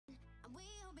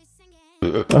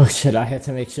Oh shit, I had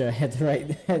to make sure I had the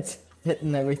right heads hit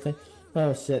and everything.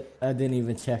 Oh shit, I didn't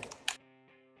even check.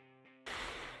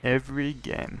 Every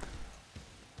game.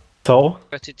 So?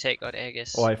 Got to take out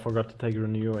Aegis. Oh, I forgot to take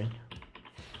renewing.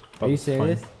 Are you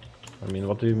serious? I mean,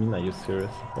 what do you mean, are you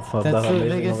serious? That's not That's that the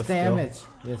amazing biggest of a skill. damage.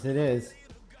 Yes, it is.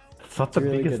 It's not the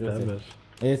really biggest good with it. damage.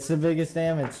 It's the biggest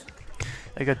damage.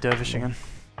 I got Dervish again.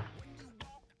 I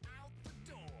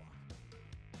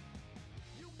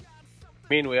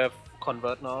mean, we have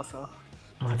convert now, so.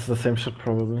 Oh, it's the same shit,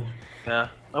 probably. Yeah,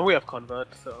 and we have convert,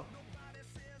 so.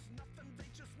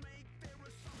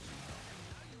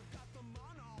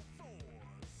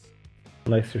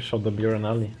 Nice, you shot the beer and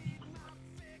alley.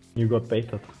 You got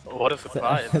baited. What a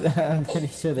surprise. I'm pretty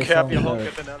sure they Cap saw your me whole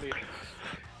there. finale.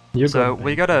 You So got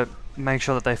we baited. gotta make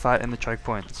sure that they fight in the choke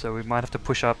point. So we might have to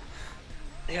push up.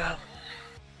 Yeah.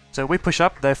 So we push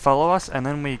up, they follow us, and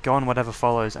then we go on whatever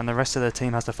follows, and the rest of the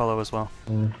team has to follow as well.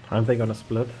 Aren't they gonna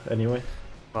split anyway?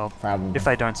 Well, Probably. if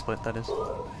they don't split, that is.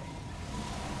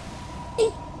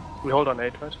 We hold on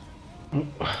 8, right?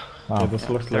 Yeah, this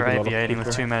looks They're like a lot of aviating with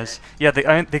people. 2 mez. Yeah,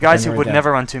 the guys who Henry would down.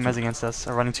 never run 2 mez against us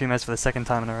are running 2 mez for the second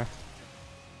time in a row.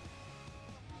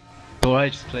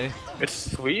 Alright, just play. It's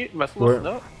 3, must Where-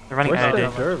 no? They're running Where's the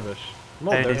AD. dervish?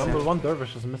 No, AD there's is number in. one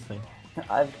dervish is missing.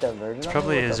 I've diverted. It's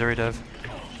probably a Zuri Dev.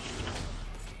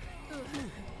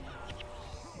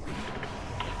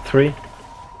 3,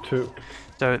 2,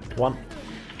 So 1.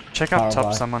 check up Power top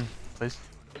buy. someone, please.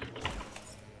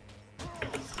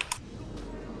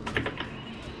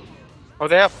 Oh,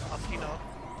 they have Aski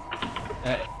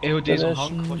now. AOD's on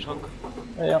Honk, watch Honk.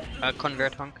 Yep.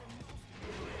 Convert Honk.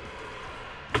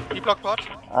 He blocked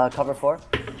bot. Cover 4.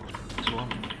 There's one.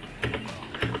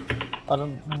 I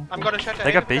don't know. I'm gonna shatter.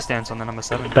 They got B stance on the number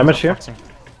 7. Damage here. Fluxing.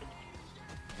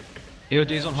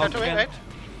 AOD's on Honk Shattering again.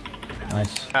 8.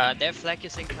 Nice. Their flag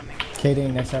is incoming.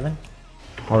 KDing their 7.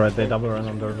 Alright, they double run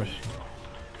on dervish.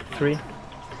 3,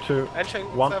 2, And chain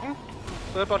 1. 7.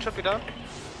 The bot should be down.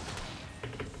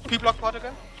 He blocked bot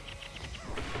again.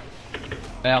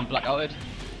 I'm blackouted.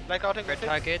 Like outing Red with it.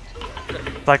 target.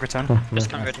 Flag return. Just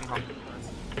converting Honk.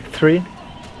 3,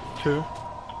 2,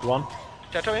 1.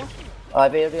 Shattering. I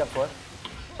have AOD on 4.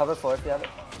 Cover 4 if you have it.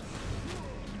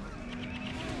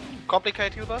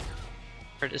 Complicate you, bot.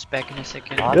 Red is back in a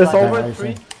second. Ah. It's fine. over.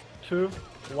 Diversion. 3,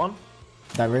 2, 1.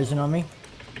 Diversion on me.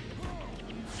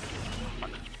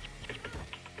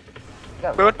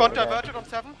 Bird bot diverted on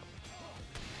 7.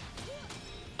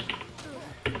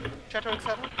 Shattering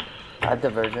 7. I have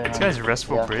diversion. This guy's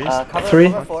restful yeah. breeze. Cover,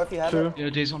 3, cover 4 if you have 2, it.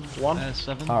 AOD's on 1.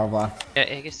 7. Power block.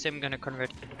 Yeah, Aegis Sim gonna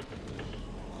convert.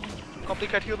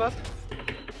 Complicate you, bot.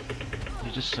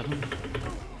 You just 7.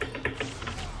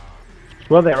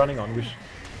 Where are they running on?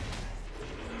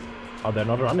 Oh, they're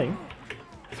not running.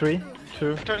 3,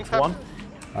 2, Shattering 7. 1.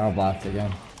 Power blocked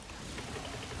again.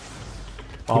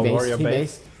 Oh, He warrior based. He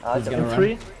base. based. He's gonna run.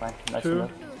 3, Fine. Nice 2,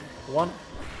 move. 1.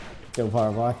 Go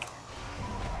power block.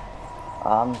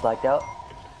 I'm blacked out.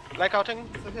 Like outing.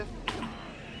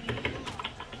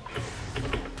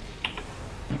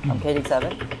 I'm KD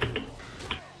 7.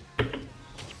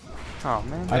 Oh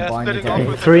man. I Yeah, blinded splitting off that.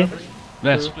 with 3,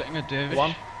 They're Two, splitting a dervish.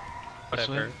 1.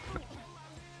 Whatever.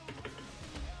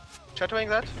 Shattering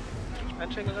that.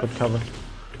 And chain that. Good cover.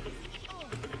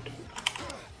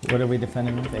 What are we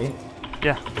defending with? 8?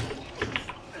 Yeah.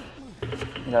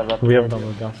 Yeah, rough. We have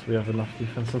double gas, we have enough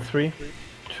defense. In 3,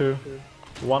 2,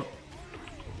 1.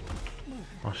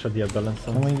 Oh shit, yeah, balance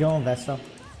Can on. we go on Vesta?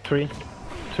 3,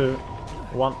 2,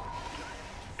 1.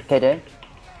 KD.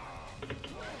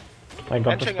 I got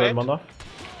the Entering spirit 8. bond off.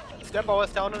 Step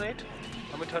hours down on 8.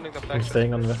 I'm returning the I'm flag.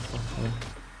 staying on Vesta. Yeah.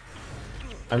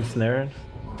 I'm snared.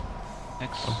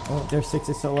 X. Oh, their 6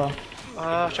 is so low.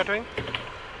 Shattering.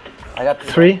 I got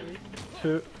 3,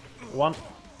 2, 1.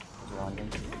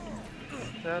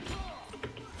 That.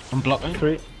 I'm blocking.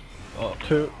 3, Oh.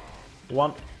 2,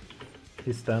 1.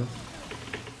 He's done.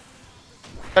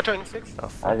 Shattering 6.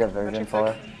 I have diversion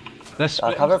 4. They're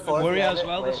splitting cover a 4 if you warrior have as it.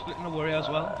 well. They're Wait. splitting a warrior as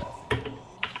well.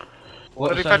 What What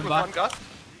did we is fight that with one back? gas?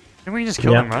 Didn't we just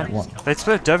kill Yeah. them, right? One. They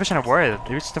split Dervish and a warrior.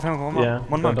 They just defend with one Yeah,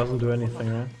 one that monk. doesn't do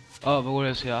anything, right? Oh, the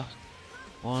warriors, yeah.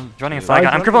 1. He's running a 2. flag he's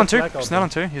out. I'm running crippled on a 2. flag out He's not there.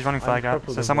 on 2. He's running I'm flag out.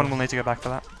 crippled So as someone well. will need to go back for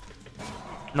that.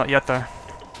 Not yet though.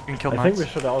 You can kill I think knights. we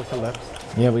should all collapse.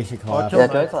 Yeah, we should call Oh, out. kill Yeah,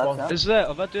 do I knights, collapse ball- now? Is there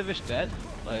other dervish dead?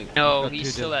 Like, No, got he's two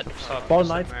still dead. at top. Ball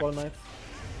knights, ball knights.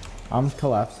 I'm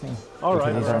collapsing.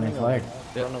 Alright, He's we're running running flag.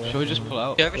 Yeah. Should we just pull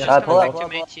out? Dervish is pull coming out, back to pull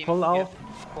main out, team. Pull out.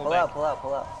 Pull out, pull out,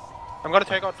 pull out. I'm gonna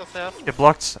take out the stairs. You're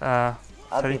blocked. I'll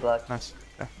be 30. black. Nice.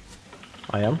 Okay.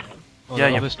 I am. Oh, Yeah,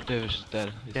 the yeah. other dervish is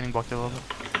dead. Getting blocked a little bit.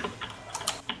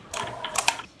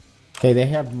 Okay, they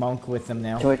have Monk with them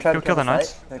now. Can we try to Kill kill the this knight?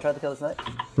 knights. Can we try to kill this knight?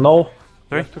 No. Three,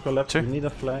 We have to go left. two, We need a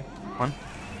flag. 1.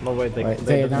 No, wait, Wait, they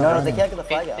they're not No, they running. can't get the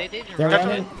flag out. They didn't They're run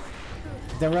running.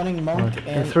 They're running Monk Right.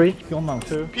 and In 3, kill Monk.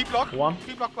 2, P block. 1.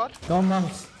 P block bot. Go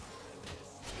Monks.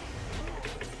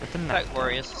 Black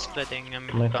warriors splitting and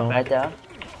Knight come down. Right back. down.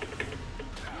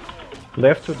 They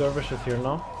have 2 dervishes here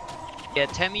now. Yeah,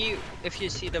 tell me if you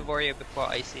see the warrior before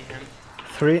I see him.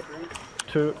 3,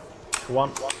 2,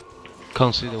 1.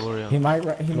 Can't see the warrior. He might.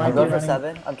 He might I'm be going for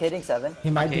running. 7. I'm kidding 7. He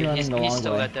might be Okay, running he's, the he's long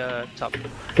still way. at the top.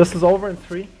 This is over in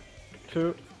 3,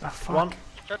 2, Oh, fuck. 1.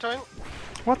 Shattering.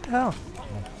 What the hell?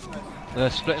 They're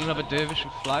splitting another dervish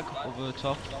and flag over the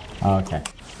top. Oh, okay.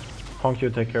 Honk, you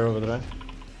take care of it, right?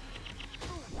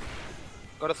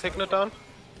 Got a signet down.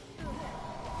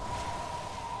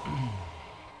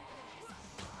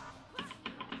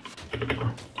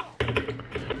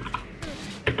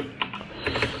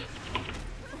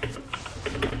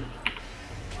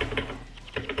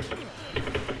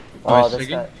 Oh, Nice, this Siggy.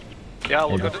 guy. Yeah,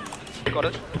 we'll get it. Got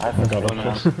it. I I got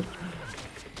forgot. it.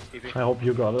 Easy. I hope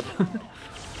you got it.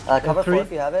 Cover 4 3,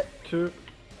 if you have it. 2,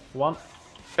 1.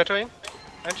 Shattering.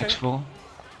 Entering. X4.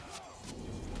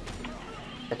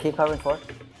 I keep covering 4.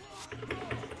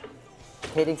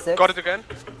 Hitting 6. Got it again.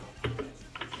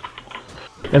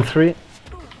 In 3,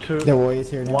 2, The warriors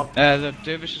here now. 1. The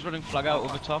dervish is running flag out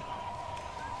over top.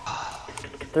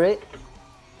 3.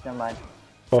 Never mind.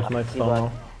 Both knights down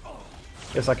block. now.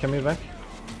 Is Akemi back?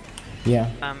 Yeah.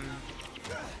 I'm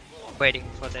waiting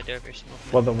for the dervish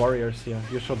movement. Well, the warriors here.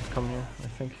 You should come here, I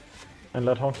think. And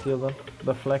let Honk deal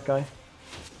the flag guy.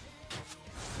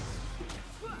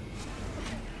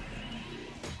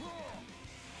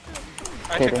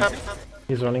 Entering Kidding. happy.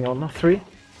 He's running out now. 3,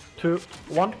 2,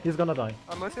 1. He's gonna die.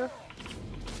 I'm with you.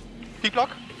 P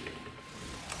block.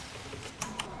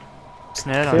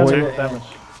 Snared Four on 2. damage.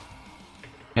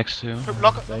 X2. P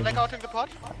block. Black out in the pot.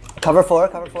 Cover 4.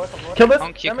 Cover 4. Cover 4. Kill this!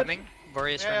 Honk, you Damage! coming?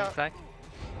 Warriors Yeah, running yeah. flag.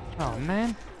 Oh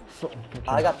man. So, okay.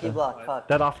 I got P block. Fuck.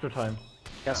 Dead after time.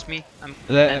 Just me. I'm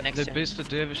They next to him. based the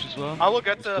dervish as well. I will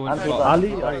get the. Going I'm for P it. block.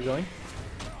 Ali, are you going?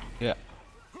 Yeah.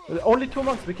 Only 2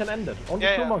 monks, we can end it. Only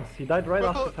Yeah, 2 yeah. monks. He died right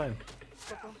Purple. after time.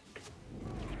 Oh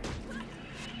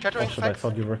Shattering. shit, I Flag.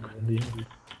 thought you were leaving.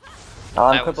 Oh,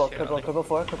 I'm I was crippled. here, Crippled. like- Crippled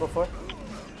 4. Crippled 4.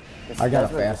 I got a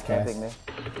That's really fast cast. camping me.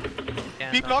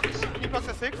 Yeah, P no. block. P block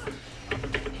a 6.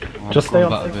 I'm Just stay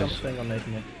going on back a 6, I'm bit. staying on 8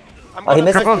 more. I'm Oh, he gonna.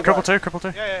 missed Cripple, P cripple block. 2, cripple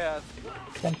 2. Yeah.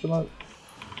 Cancel them out.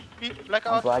 P black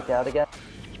I'm out. blacked out again.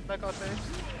 Black out.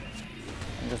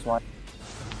 I'm just one.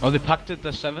 Oh, they packed it,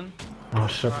 the 7. Oh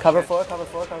shit. Cover 4. Cover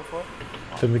 4. Cover 4.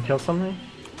 Did we kill something?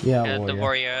 Yeah, The warrior.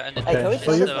 warrior and the Hey, can we so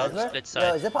kill you- this the Mesmer? split Yo,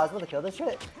 side. is it possible to kill this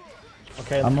shit?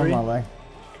 Okay, in I'm on 3, my way.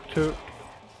 2,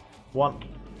 1.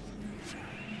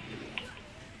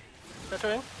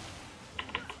 Shattering.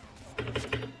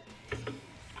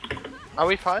 Are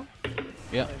we fine?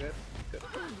 Yeah.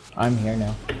 I'm here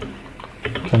now.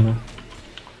 Okay, man.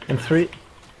 In 3,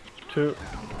 2,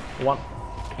 1.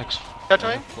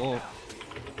 Shattering. Oh,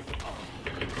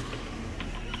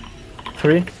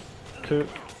 3, 2,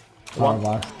 One 1.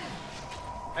 box.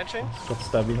 Entering. Got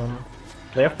stabby on them.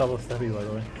 They have double stabby, by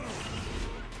the way.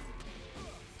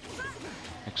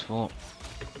 X4.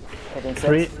 Hitting 6.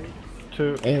 3,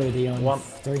 2, AOD on One.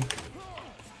 3.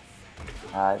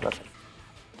 Alright, look.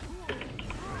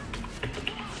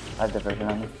 I have diversion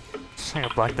on me. I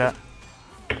got blacked out.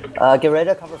 Get ready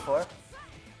to cover 4.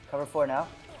 Cover 4 now.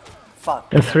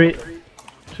 Fuck. in 3,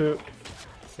 2,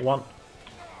 1.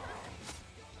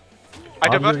 I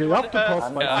You diverted. have to pause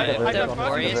I'm- my Yeah, I'm if diverted. the I'm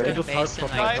warriors diverted. get Just base hard in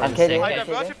for like me. I'm 2 kidding. I I'm seconds,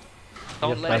 diverted. don't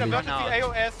Yes, let I I him did. diverted run the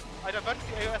out. AOS. I diverted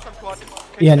the AOS on quad. Can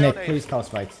Yeah, you stay Nick, on please eight? call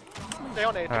spikes. Stay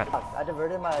on 8. Alright. Fuck, I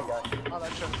diverted my gun. Oh,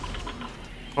 that's shit.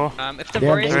 If the They're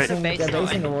warriors get basing, base they're now,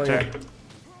 basing the and warrior.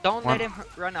 don't One. let him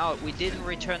run out. We didn't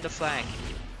return the flag.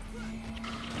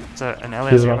 It's an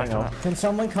Elliot He's here running after out. that. Can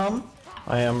someone come?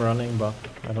 I am running, but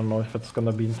I don't know if it's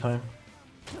gonna be in time.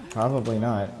 Probably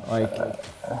not. Like,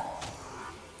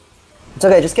 It's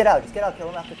okay, just get out. Just get out. Kill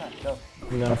him after time. Go.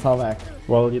 I Yeah. fall back.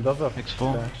 Well, he does have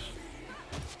X4. dash.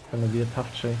 Gonna be a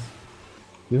tough chase.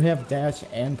 You have dash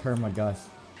and permagus.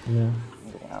 Yeah. I'm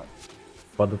getting out.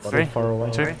 But it's Three, so far away.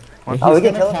 2, 1. He's Oh, we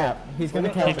can gonna kill him. cap. He's gonna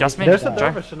cap. He gust me? There's a Sure.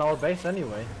 dervish in our base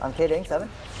anyway. I'm kidding. 7.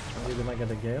 Are you gonna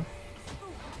get a gale?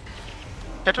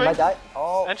 Might Shattering. die.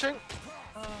 Oh. Entering.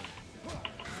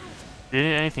 Do you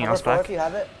need anything Cover else 4 back? if you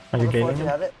have it. Are you Cover 4 gaming if you him?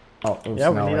 have it. Oh, oops, Yeah,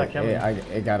 we no, need wait,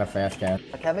 Akemi. it got a fast cast.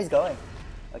 Akemi's going.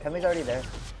 Akemi's already there.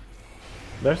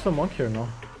 There's a monk here now.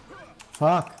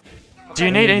 Fuck. Do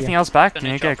you need anything else back? Do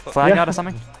you need to get a flag Yeah. out or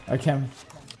something? Akemi.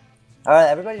 Alright,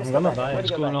 everybody just I'm go gonna back. die. Everybody What's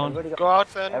go going back. on? Everybody Go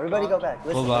out then. Everybody go back.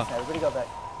 Listen, Hold listen. Everybody go back.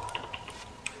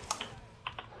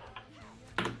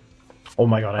 Oh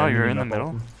my god, Oh, I you're knew in the that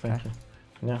middle? button. Thank you.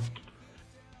 Yeah.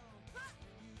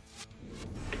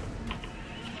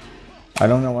 I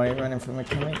don't know why you're running from a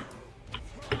Kimmy.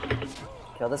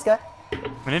 Kill this guy.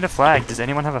 We need a flag. Does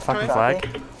anyone have a fucking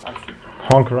flag?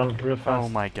 Honk, run real fast. Oh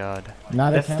my god.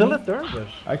 Not a There's still a Kimmy?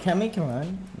 dervish. A Kimmy can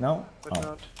run? No? But Oh.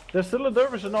 not. There's still a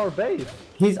dervish in our base.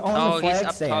 He's on Oh, the he's flag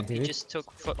up stand, top. He dude. just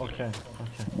took foot. Okay,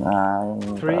 okay.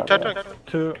 9. 3,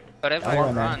 2, Whatever, I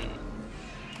run. run.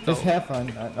 Just half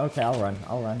run. Okay, I'll run.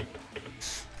 I'll run.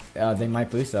 They might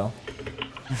boost though.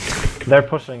 they're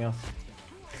pushing us.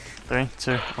 3,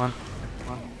 2, 1.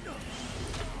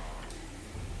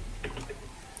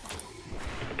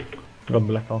 Got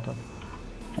blackout. I'm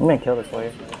gonna kill this for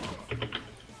you.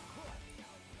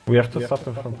 We have to stop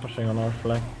them from pushing on our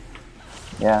flag.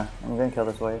 Yeah, I'm gonna kill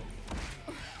this for you.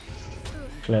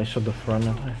 Actually, I should have run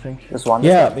it, I think. Just one.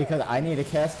 Yeah, because I need a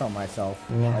cast on myself.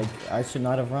 Yeah. Like, I should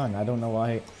not have run. I don't know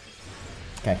why.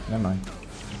 Okay, never mind.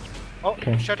 Oh,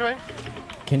 Okay. shattering.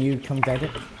 Can you come get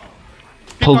it?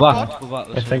 Pull Peacock back, bot. pull back.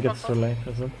 I This think way. it's too late,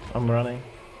 is it? I'm running.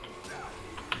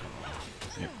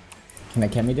 Can I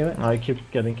Kimmy do it? I keep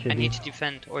getting I need KD. to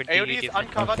defend, or do AOD you is defend?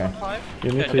 uncovered Okay. on 5.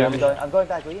 You need to Yeah, heal me. I'm going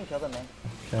back. We can kill them, man.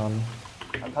 Okay, on.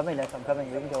 I'm coming next. I'm coming.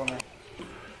 We can kill them, man.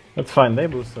 It's fine, they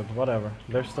boosted, whatever.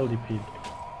 They're still DP'd.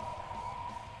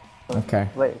 Okay.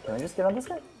 Wait, can we just get on this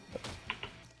guy?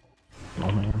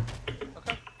 Oh man.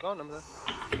 Okay, go on, I'm there.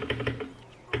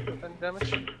 Defend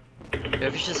damage.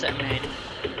 Dervish is at main.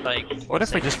 Like. What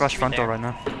if we just rush front door right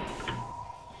now?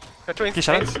 Shattering. He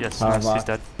shot us? Yes, nice, he's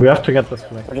dead. We have to get this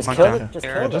flag. Or just Okay. kill it. Just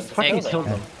Yeah, kill them. just fucking kill kill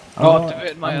them. them. I'm Oh, going,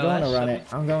 activate my I'm going to LS. run it.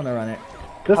 I'm going to run it.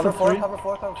 This Cover is 4. 3, Cover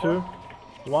 4. Cover 4.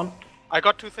 2, 1. I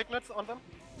got 2 signets on them.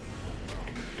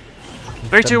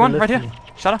 3, 2, 1, right here.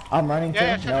 Shut up. I'm running too?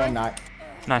 Yeah, No, shattering. I'm not.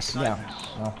 Nice. Yeah.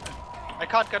 No. I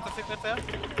can't get the signet there.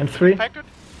 In 3, Impacted.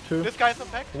 2, This guy's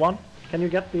impacted. 1. Can you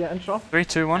get the inch off? 3,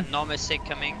 2, 1. Normal sick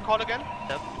coming. Call again.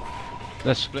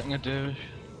 They're splitting a dervish.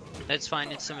 That's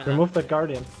fine, it's similar. Remove that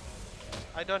guardian.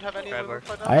 I don't have any Trevor.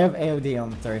 movement for I that. have AOD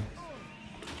on 3.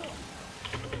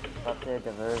 Up there,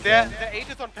 diversion. Their 8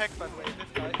 is on pack, by the way. This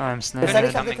guy. I'm They're snaring.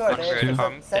 setting Coming something to our under base.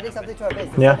 farm. They're setting something to our base.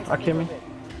 Yeah, They're setting something to our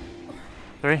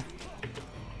 3. base. Three.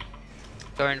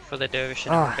 Going for the dervish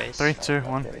in our Ah, base. 3, 2,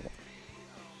 1. There we go.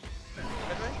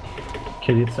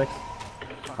 Shattering. KD 6.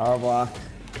 Power block.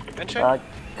 And check.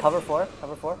 Cover 4.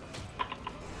 Cover 4.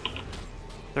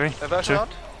 3, Diversion 2, out.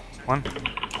 1.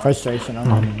 Frustration.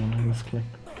 I'm Oh on. no, I misclicked.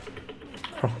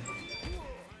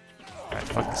 Alright,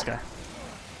 fuck this guy.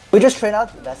 We just train out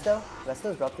Vesto.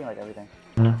 Vesto's dropping like everything.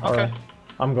 Yeah, Okay. alright.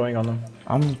 I'm going on them.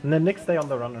 I'm. Nick, stay on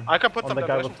the runner. I can put On some the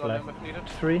guy with diversions on flag. them if needed.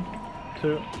 3,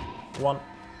 2, 1.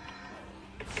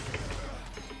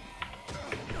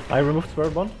 I removed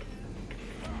Swearbond.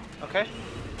 Okay.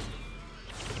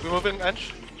 Removing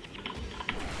edge.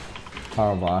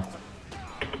 Power block.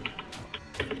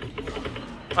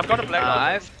 I've got a black on.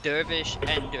 I have dervish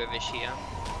and dervish here.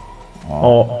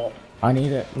 Oh. I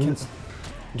need it.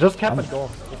 Just cap and go.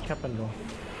 Just cap and go.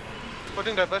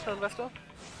 Putting diversion on Investor.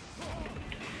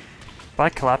 By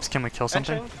collapse, can we kill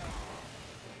something? Entering.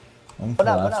 I'm Put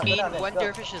out, collapsing. put out. When Go.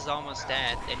 dervish is almost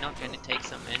dead, they're not gonna take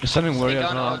some in. There's something They warrior go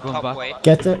as well, on I'm going top back. way.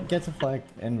 Get the flag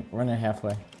and run it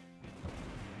halfway.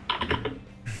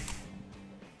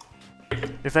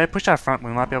 If they push our front,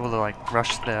 we might be able to like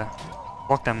rush their,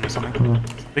 block them or something.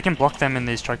 We can block them in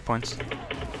these choke points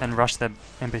and rush their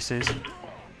NPCs.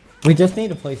 We just need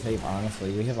to play safe,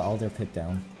 honestly. We have all their pit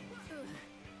down.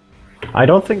 I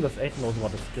don't think this 8 knows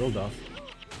what his skill does.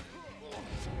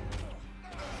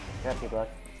 Yeah, keep luck.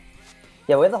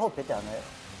 Yeah, we have the whole pit down, right?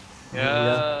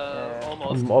 Yeah,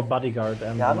 almost. Or bodyguard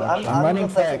and Yeah, march. I'm running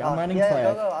replacing flag, I'm running yeah,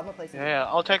 flag. go. I'm replacing. Yeah,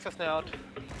 I'll take this now out.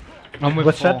 I'm with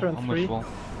With 4. Shatter in I'm 3, with 4.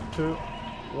 2,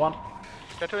 1.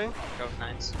 Shattering. Go,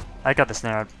 nice. I got the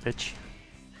snare out, bitch.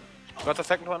 Got the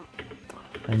second one.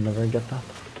 I never get that.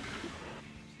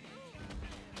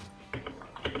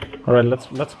 Alright,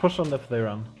 let's push on if they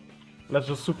run. Let's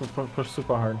just push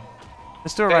super hard.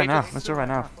 Let's do it Yeah, right you now. can- Let's do it right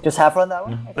now. Just half run that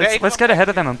one? Yeah, Let's get ahead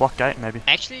of them and block gate maybe.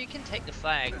 Actually, you can take the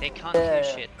flag. They can't Yeah, do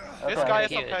yeah, shit. This Okay. guy is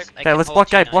Here on it pack. is. I Okay, can let's hold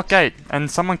block you gate, block nice. gate,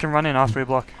 and someone can run in after we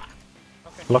block.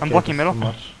 Block I'm gate blocking is middle. too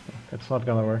much. It's not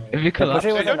gonna work. If you collapse,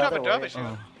 Pushing They with don't have another a warrior. dervish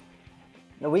here.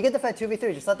 No, we can defend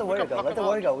 2v3. Just let the warrior go. Let the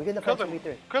warrior go. We can Kill defend them.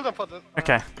 2v3. Kill them for the.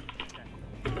 Okay.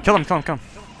 Kill him, kill him, kill him.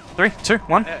 3, 2,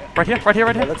 1. Right here, right here,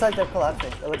 right It here. looks like they're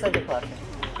collapsing. It looks like they're collapsing.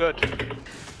 Good.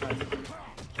 Nice.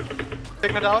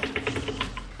 Signet out.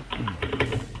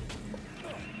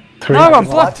 3, No, I'm Watch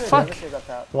blocked, your fuck. dervishes up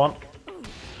top. 1.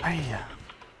 Ay.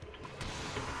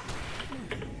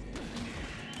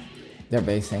 They're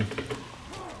basing.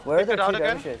 Where are Take their it out two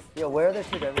again. dervishes? Yo, where are their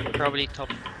two dervishes? Probably top.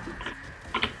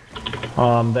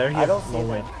 They're here. I don't see No, them.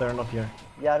 wait, they're not here.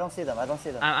 Yeah, I don't see them. I don't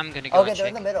see them. I'm gonna go Okay, and they're check.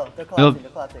 in the middle. They're collapsing.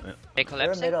 They're collapsing. They They're in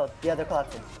collapsing? middle. Yeah, they're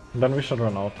collapsing. Then we should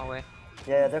run out. Oh wait.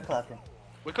 Yeah, they're collapsing.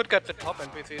 We could get the top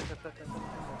NPC.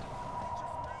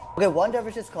 Okay, one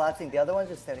dervish is collapsing. The other one's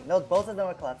just standing. No, both of them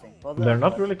are collapsing. Both of them They're are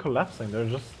not collapsing. really collapsing, they're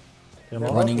just, you know,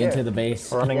 They're Running here. into the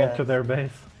base. running Yeah. into their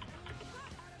base.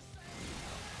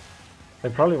 They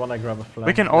probably want to grab a flag.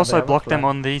 We can Yeah, also they have a block them flag.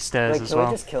 on these stairs Wait, as can we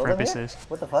well. just kill For them here? NPCs.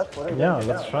 What the fuck? What are we Yeah, doing?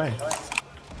 let's try.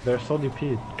 They're so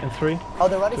DP'd. In 3, Oh,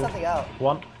 they're running something out.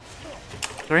 1.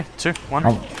 3, 2, 1.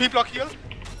 Oh. P-block heal.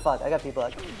 Fuck, I got people.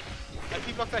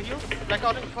 P-block the heal.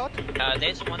 Blackout in the pot.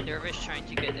 There's one dervish trying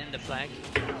to get in the flag.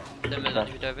 The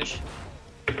military dervish.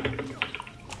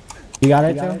 You got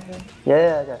it, too?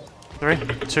 Yeah, I got it. 3,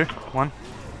 2, 1.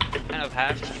 Kind of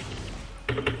halved.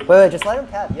 Wait, just let him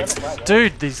tap. You have a flag, right?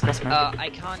 Dude, these guys, man. I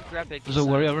can't grab it. There's a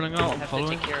warrior running out, I I'm have to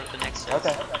following. take care of the next step.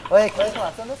 Okay. Wait, can I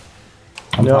collapse on this?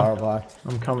 I'm Yeah. power blocked.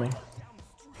 I'm coming.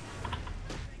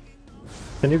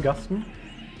 Can you gust me?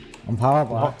 I'm power Oh,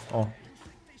 blocked. oh.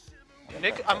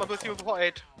 Nick, I'm with you before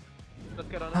 8. Let's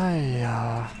get on it.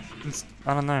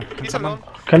 I don't know. Can He's someone? alone.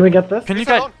 Can we get this? Can you He's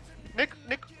guys? alone. Nick,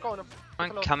 go on him.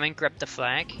 I'm alone. coming, grab the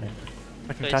flag. I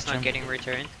So can it's catch not him. getting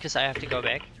returned, because I have to go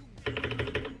back.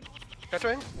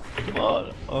 Catching. Come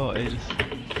on. Oh, ages.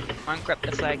 Come on, grab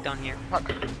the flag down here.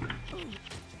 Fuck.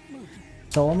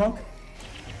 Solo monk?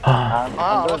 I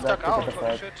I'm was going back stuck to get out. the Holy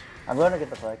flag. shit. I'm going to get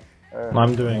the flag.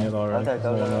 I'm doing it already. Okay,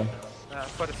 go, No, go, no. go. Yeah,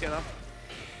 but it's here now.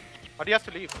 But he has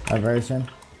to leave. Aversion.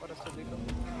 But has to leave.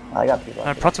 I got people.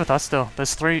 Prots with us still.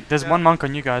 There's one monk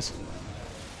on you guys.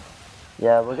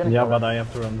 Yeah, we're gonna Yeah, kill but them. I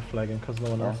have to run the flag in because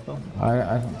no one else does.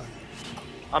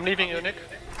 I'm leaving you, Nick.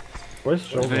 Where's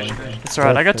Joe going? It's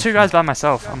alright, I got 2 guys by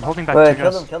myself. I'm holding back Wait, 2 kill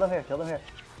guys. them, kill them here, kill them here.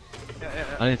 Yeah.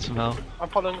 I need some help. I'm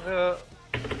following the.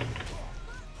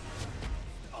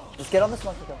 Just get on this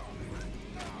monkey kill.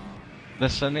 They're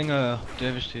sending a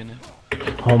dervish to you now.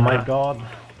 Oh my god.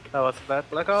 That was a bad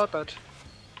blackout, but.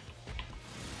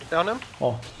 Down him.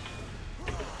 Oh,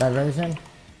 Diversion.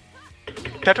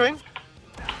 Tattooing.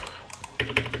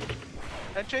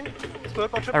 Henching.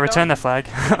 Spirit one I returned the flag.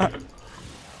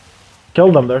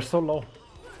 kill them, they're so low.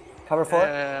 Cover 4.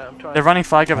 I'm trying. They're running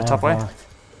flag over top way.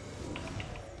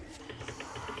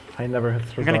 I never hit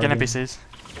through. I'm gonna get guardian. NPCs.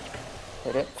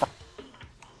 Hit it.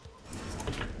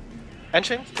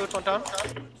 Henching. Spirit one down.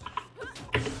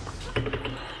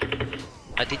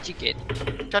 Did you get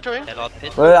Tattooing. that odd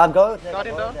pit? Wait, I'm going with Nick. I'm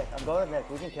Guardian going with down. Nick. I'm going with Nick.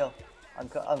 We can kill.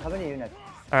 I'm coming to you, Nick.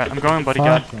 Alright, I'm going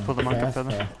bodyguard. Fucking Pull the monk up fast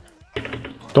further. there.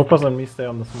 Topaz and me stay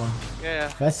on this monk. Yeah.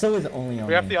 Vesto is only on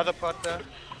We have me. the other pot there.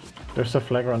 There's a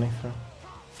flag running through.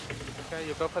 Okay,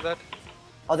 you go for that.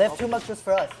 Oh, they have 2 monks just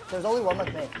for us. There's only 1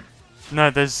 monk main.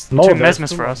 No, there's No, 2 there's mesmers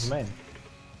 2 for monks us. main.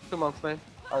 2 months, man.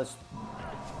 Oh, it's...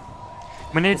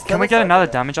 Just Can kill we the get another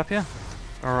sergeant. damage up here?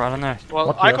 Or I don't know. Well,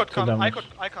 What, I you could have to come. damage?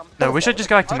 I come. No, we should just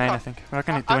go back to I main, I come. think. We're not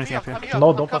gonna do anything up here. I'm No,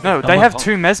 I'm don't coming. No, I'm they on have top.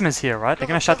 2 mesmers here, right? They're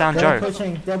gonna shut down They're Joe.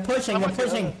 pushing, they're pushing, they're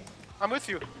pushing. I'm with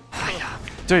you.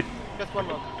 Dude, Just 1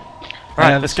 monk.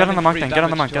 alright, let's get on the monk then. Get on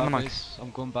the monk, get on the monk. I'm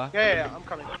going back. Yeah. I'm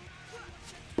coming.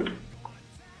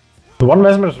 The one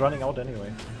mesmer is running out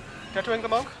anyway. Tattooing the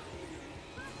monk.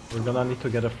 We're gonna need to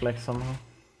get a flag somehow.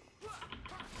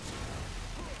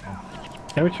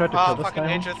 Can we try to kill this Fucking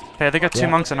guy? ages. Okay, they got 2 Yeah.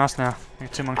 monks on us now. They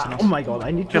got 2 monks on Oh us. my god,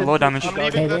 I need to Get low damage. I'm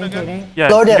leaving Hitting, then again. hitting. Yeah,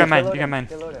 Load you him, go main, kill you go him, main.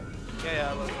 kill him.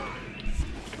 Yeah, I will.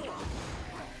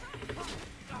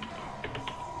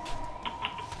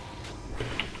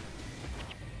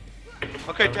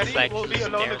 Okay, Teddy Flag will be is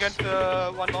alone theirs. against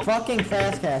 1 monk. Fucking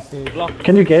fast cast, dude.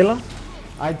 Can you Gale him?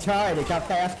 I tried, it got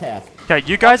fast cast. Okay,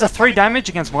 you guys are 3 damage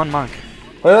against 1 monk.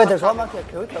 Wait, there's 1 monk here.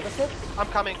 Can we kill this shit? I'm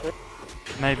coming.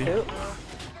 Maybe. 2,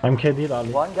 I'm KD'd Ali.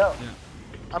 1, go.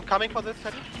 I'm coming for this,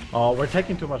 Teddy. Oh, we're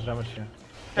taking too much damage here.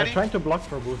 They're Teddy. trying to block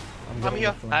for boost. I'm getting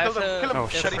here. the flag. I have Kill them, kill them. Oh,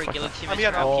 the shit. regular team I'm is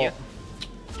here now. around here.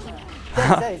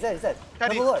 He's dead.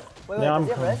 Teddy. Kill the Lord. Wait, Yeah, does he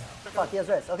have I'm res? Fuck, he has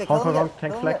res. Okay, kill Honk, him honk, again. honk,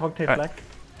 tank Kill him flag, again. honk, tank Alright. flag.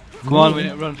 Come on, we need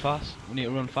to run fast. We need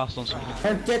to run fast on something.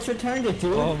 I just returned it,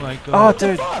 dude. Oh my Oh, god.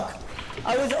 dude. Fuck!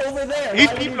 I was over there. He's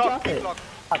Why did you P-block, drop it? P-block.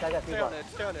 Fuck, I got Stay people. on it,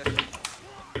 stay on it.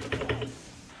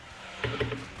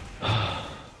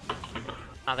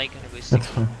 Are they gonna boost? That's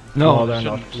fine. No, they're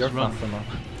shouldn't. not. You're Just run. fast enough.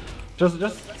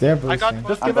 Just They're I got boosting.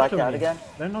 Just I'm give it blacked to out me. again.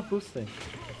 They're not boosting.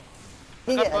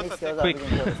 He can get Got any both skills of out, we them. can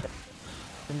kill this guy.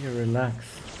 Can you relax?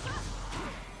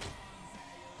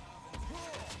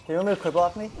 Can you remove cripple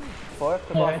off me? 4,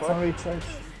 cripple Yeah, off it's 4. on recharge.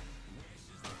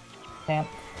 Camp.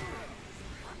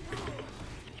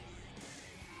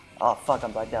 Oh fuck,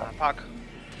 I'm blacked out. Fuck.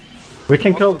 We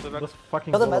can kill Also, this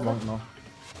fucking Kill the solo medley? monk now.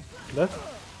 This?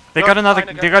 They No, got another.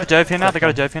 fine, I They got got a Jove here now. They got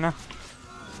a Jove here now.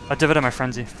 I divided my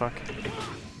frenzy. Fuck.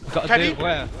 We got a Caddy, dude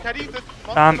where? Caddy, this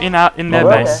In their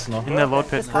we're base. okay. In their lord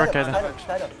pit. Just We're kite okay him, there. kite him,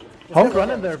 kite him. Just Honk kite run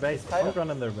him. in their base. Kite him. Honk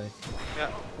run in their base.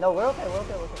 No, we're okay, we're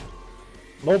okay, we're okay.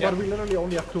 No, but we literally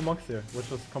only have 2 monks here,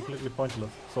 which is completely pointless.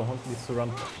 So Honk needs to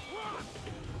run.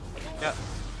 Yeah.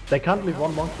 They can't leave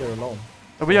 1 monk here alone.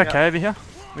 Are we okay over here?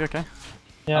 We okay?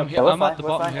 I'm, Yeah, we're I'm at fine, the we're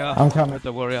bottom fine. here. I'm coming. With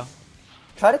the warrior.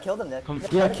 Try to kill them, Nick. Come-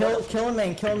 Yeah,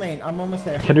 kill main. I'm almost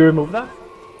there. Can you remove that?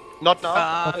 Not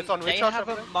now. It's on They recharge. have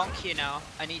a monk here now.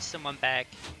 I need someone back.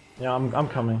 Yeah, I'm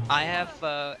coming. I have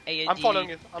AOD, I'm following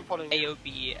it. I'm following it.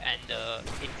 AOB, and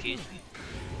Infuse.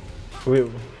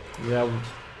 Yeah,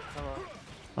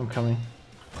 I'm coming.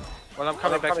 Well, I'm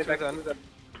coming back to then.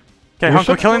 Okay, Honk,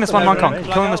 we're killing this one monk, Honk.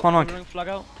 Flag Killing out, this one monk. Ring flag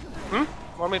out.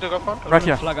 Want me to go front? Right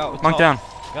here. Flag out with Monk top. down.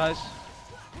 Guys.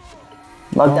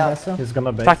 Mug down. He's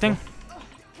gonna base. Attacking.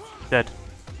 Dead.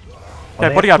 Oh, Okay,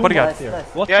 they bodyguard, have 2 bodyguard. monks here.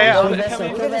 What? Yeah, yeah. on Kill split? that, Can we-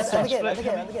 kill Look at that, this, end the game, split? end the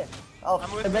game, end the game. Oh, I'm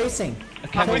They're with. racing.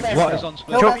 Can we- with. What is on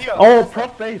split? Kill- Here. Oh,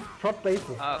 prop base. Prop bases.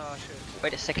 Wait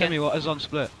a Kimmy, second. what is on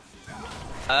split?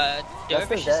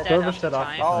 Dervish is dead. dead Dervish after dead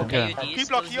after time. time. Okay. AOD is Keep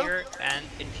still block heal. here, and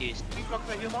Infused. Keep block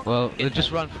the heal mark. Well, they It just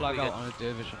has ran to flag be out good. on a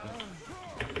Dervish, I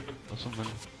think. Or something.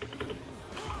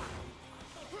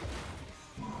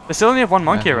 They still only have 1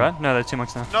 monk here, right? No, they're 2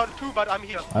 monks now. No, 2, but I'm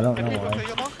here. I don't Can know you block the why.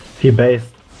 heal mark? He based.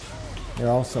 They're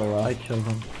also I killed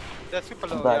him. They're super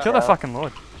low. Back. Yeah. Kill that fucking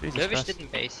lord. Jesus Dervish Christ.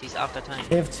 didn't base. He's after time.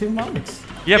 They have 2 monks.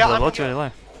 Yeah, Yeah, but the I'm lord's here. really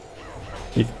low.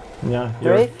 Yeah,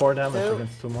 you're 3, 4 damage 2,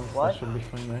 against 2 monks. what? That should be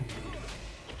fine, right?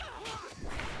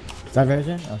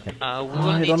 Diversion? Okay. We I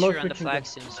will need don't know to if run we the can flag get-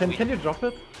 soon. Can you drop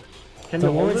it? Can The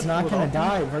you hold lord's it not gonna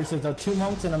without- die versus the 2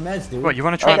 monks and a mez, dude. What, you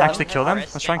want to try and Hey, actually kill them?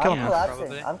 Let's try and kill I'm them.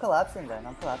 collapsing. I'm collapsing, Ben.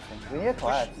 I'm collapsing. We need to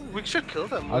collapse. We should kill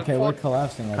them. Okay, we're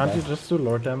collapsing. Can't you Okay. just do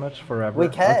lord damage forever? We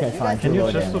can. Okay, You fine, guys Can you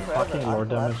Lord just do damage. forever. fucking I'm lord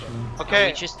damage, collapsing. man? We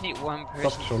Okay. just need one Stop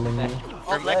person. trolling me.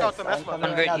 I'll black out the I'm mess coming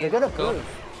man. right now. They're gonna Go. boost.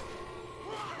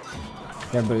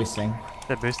 They're boosting.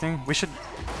 They're boosting. We should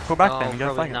pull back No, then and get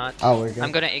a probably flag. not. Oh, we're good.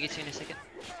 I'm gonna egg it in a second.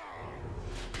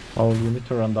 Oh, you need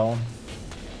to run down.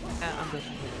 Yeah, I'm good.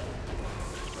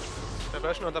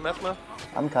 Diversion on the mesmer.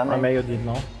 I'm I'm coming. AOD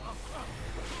now.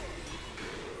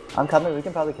 I'm coming. We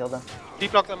can probably kill them.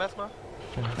 Deep block the mesmer.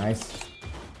 Nice.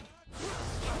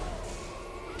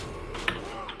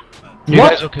 You What?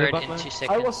 guys okay Convert back in there? 2 I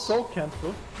seconds. was so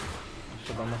cancelled.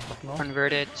 Should I mess up now?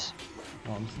 Convert it.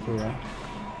 Oh, I'm still right.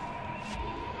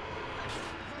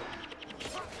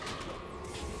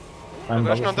 I'm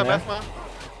Diversion on the double mesmer.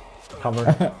 snare.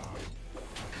 Covered.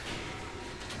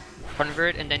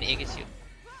 Convert and then egg it you.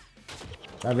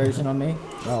 Diversion on me?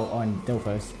 Oh, on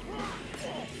Dilphos.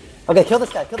 Okay, kill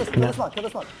this guy. Kill this one. Kill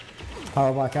this one.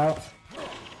 Power block out.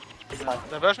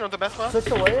 Diversion on the mesmer. Switch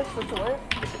to warrior. Switch to warrior.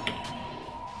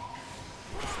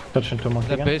 Touch into monk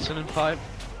They're again. basing in 5.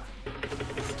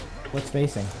 What's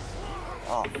facing?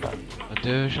 Oh, fuck. A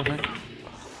Dervish, I think.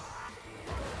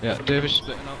 Yeah, Dervish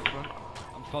splitting out front.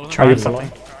 I'm following. Trying you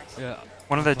something. Yeah.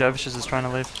 One of their dervishes is trying to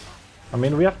leave. I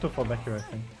mean, we have to fall back here, I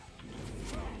think.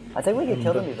 I think we can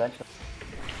kill them eventually.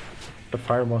 The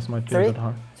fireboss might be a 3, bit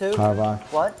hard. 2, Power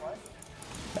block. 1.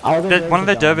 One of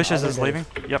their dervishes dervishes is leaving.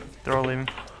 Yep, they're all leaving.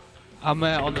 I'm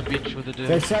on the beach with the Their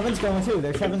Dervish. 7's going too.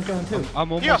 Their 7's going too. I'm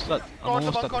Here. almost at Go on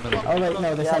the monk, go on the monk. Oh wait,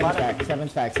 no, the Yeah, 7's mine- back.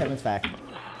 7's back. 7's back.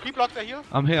 Deep block the heal.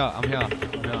 I'm here.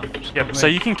 Just Yep, come so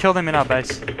me. you can kill them in our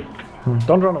base.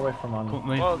 Don't run away from Anna. Put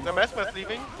me. Well, the mesmer is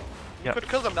leaving. Yep. Could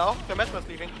kill them now. The mesmer is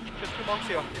leaving. Just 2 monks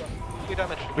here. 3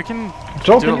 damage. We can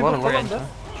Joe, do can a you lot go of follow range. this?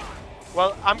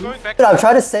 Well, I'm going back. Dude, I'm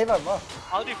trying to save our monk.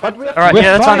 I'll defend. we have- Alright, We're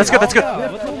yeah, that's fine, fine. that's good, that's good.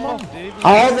 Yeah, what the fuck, dude?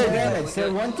 All their damage.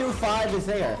 Their 1 through 5 is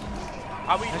there.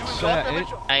 Are we doing That's lord it. damage?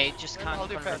 I just can't I'll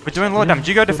convert. defend. We're doing lord damage.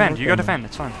 You go defend, you go defend,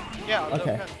 it's fine. Yeah, I'll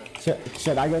Okay. defend.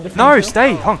 Should I go defend? No, too?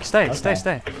 stay, Honk, stay, Okay.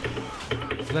 stay.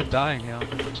 They're dying, yeah.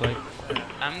 It's like,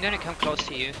 I'm gonna come close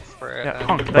to you for. Yeah,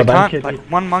 Honk, they But I'm can't, kidding. like,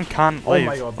 one monk can't Oh my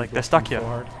leave. god, Like, this they're is stuck so here.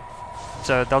 hard.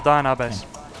 So they'll die in our base.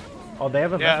 Oh, they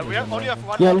have a Yeah, messenger we have only there. have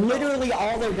one. Yeah, monk. literally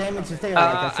all their damage is there, like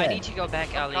I I said. need to go back,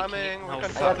 Ali. Coming, we No, can I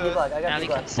start got the- B-block. I got Ali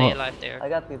B-block. can stay alive there. I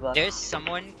got B-block. There's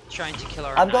someone trying to kill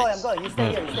our I'm going. knights. I'm going. You stay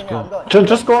here. You stay here. I'm going.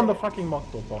 Just go on the fucking monk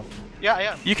though, boss. Yeah,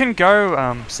 yeah. You can go,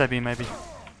 Sebi, maybe.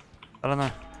 I don't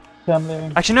know. Yeah, I'm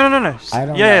leaving. Actually, no. I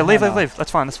don't Yeah, know. leave. No. That's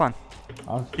fine, that's fine.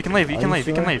 I'll- You can leave, you Are can you leave,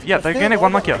 you sure? can leave. Yeah, they're Still gonna low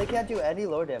one monk damage. here. They can't do any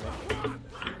low damage.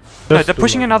 No, Just they're do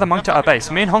pushing it. another monk to our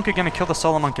base. Me and Honk are gonna kill the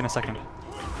solo monk in a second.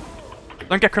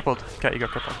 Don't get crippled. Okay, you got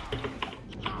crippled.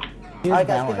 Here's Alright,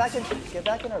 guys, balance. get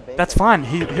back in our base. That's fine,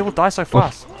 he will die so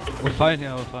fast. we're fine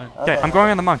here, we're fine. Okay, I'm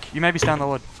going on the monk. You maybe stay on the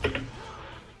lord. You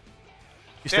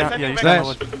stay on, send yeah, you you back. stay on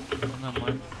the Nice. lord. Oh, never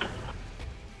mind.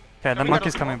 Okay, the Coming monk out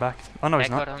is of coming the back. Oh no, he's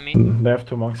Back out not. on me. They have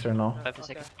 2 monks here now. 5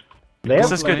 seconds. They This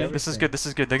have is like good. This is everything. good. This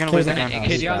is good. They're gonna lose the Okay, game. okay.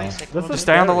 This Just is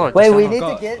stay on the very- Lord. Wait, Just we stay on need the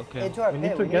to God, get okay. into our We pit. need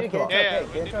to We need get to to get our- into our Yeah, pit.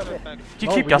 we Get need into our to pit. get back. Do you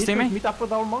No, keep we need gusting to me? meet up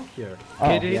with our monk here. Oh,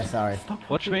 KD. yeah, sorry.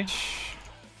 Watch me.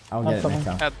 I'll get it next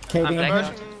time. KD, I'm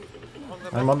Immersion back. on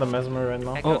the I'm on the mesmer right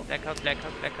now. Back Oh. out, back out, back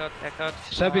out, back out, back out.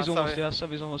 Sebby's sorry. almost there.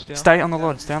 Sebby's almost there. Stay on the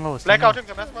Lord. Stay on the Lord. Stay on the Lord. Blackouting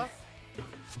the mesmer.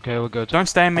 Okay, we're good. Don't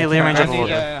stay in melee Okay, range I of the need,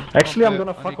 Lord. Actually, I'm convert.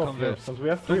 gonna I fuck need off here. convert. Since we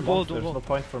have 3 Don't fall, monks, don't there's no fall.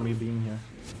 point for me being here.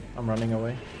 I'm running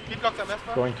away. Speed block the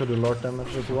mesmer. Going to do Lord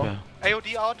damage as well. Okay.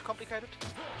 AOD out, complicated.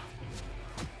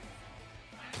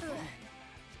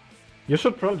 You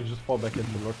should probably just fall back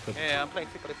into Lord pit. Yeah, I'm playing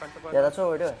super defensive. Yeah, that's what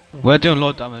we're doing. We're doing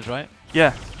low damage, right?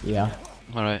 Yeah. Yeah.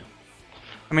 Alright.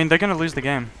 I mean, they're gonna lose the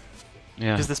game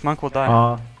Yeah. because this monk will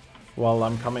die. Well,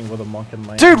 I'm coming with a monk in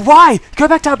my Dude, why? Go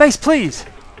back to our base, please,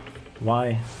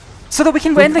 Why? so that we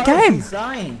can win the game. He's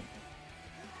dying.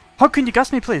 How can you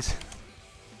gust me, please?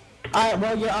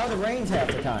 Well, you're out of range half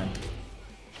the time.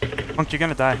 Monk, you're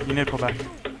gonna die. You need to pull back.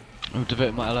 I'm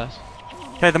diverting my LS.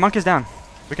 Okay, the monk is down.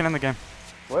 We can end the game.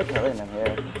 We're killing them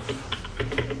here.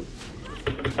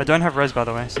 I don't have res, by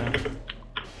the way, so.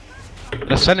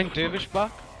 They're sending Davish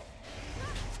back.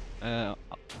 I'm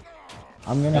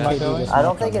gonna let you do this. I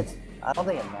don't one think coming. I don't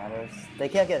think it matters. They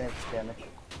can't get any damage.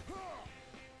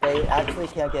 They actually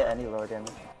can't get any lower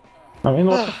damage. I mean,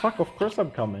 what the fuck? Of course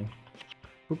I'm coming.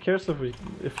 Who cares if we...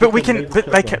 If But we can. maybe But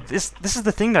kill like, them? this is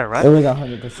the thing, though, It right? was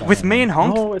 100%. With me and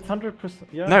Honk. No, it's 100%.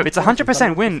 Yeah, No, it's of course,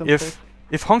 100% win 100% if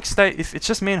safe. Honk stay. If it's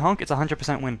just me and Honk, it's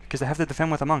 100% win because they have to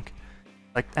defend with a monk.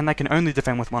 Like, and they can only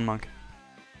defend with one monk.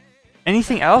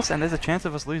 Anything else, and there's a chance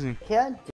of us losing. Can't